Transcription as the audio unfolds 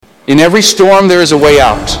In every storm, there is a way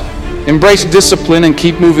out. Embrace discipline and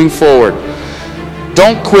keep moving forward.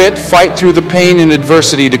 Don't quit, fight through the pain and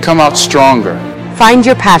adversity to come out stronger. Find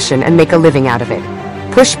your passion and make a living out of it.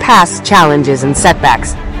 Push past challenges and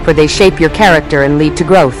setbacks, for they shape your character and lead to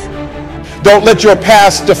growth. Don't let your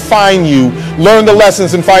past define you. Learn the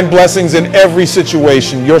lessons and find blessings in every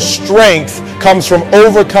situation. Your strength comes from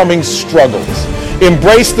overcoming struggles.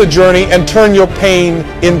 Embrace the journey and turn your pain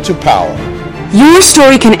into power. Your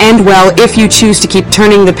story can end well if you choose to keep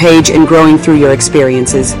turning the page and growing through your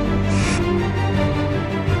experiences.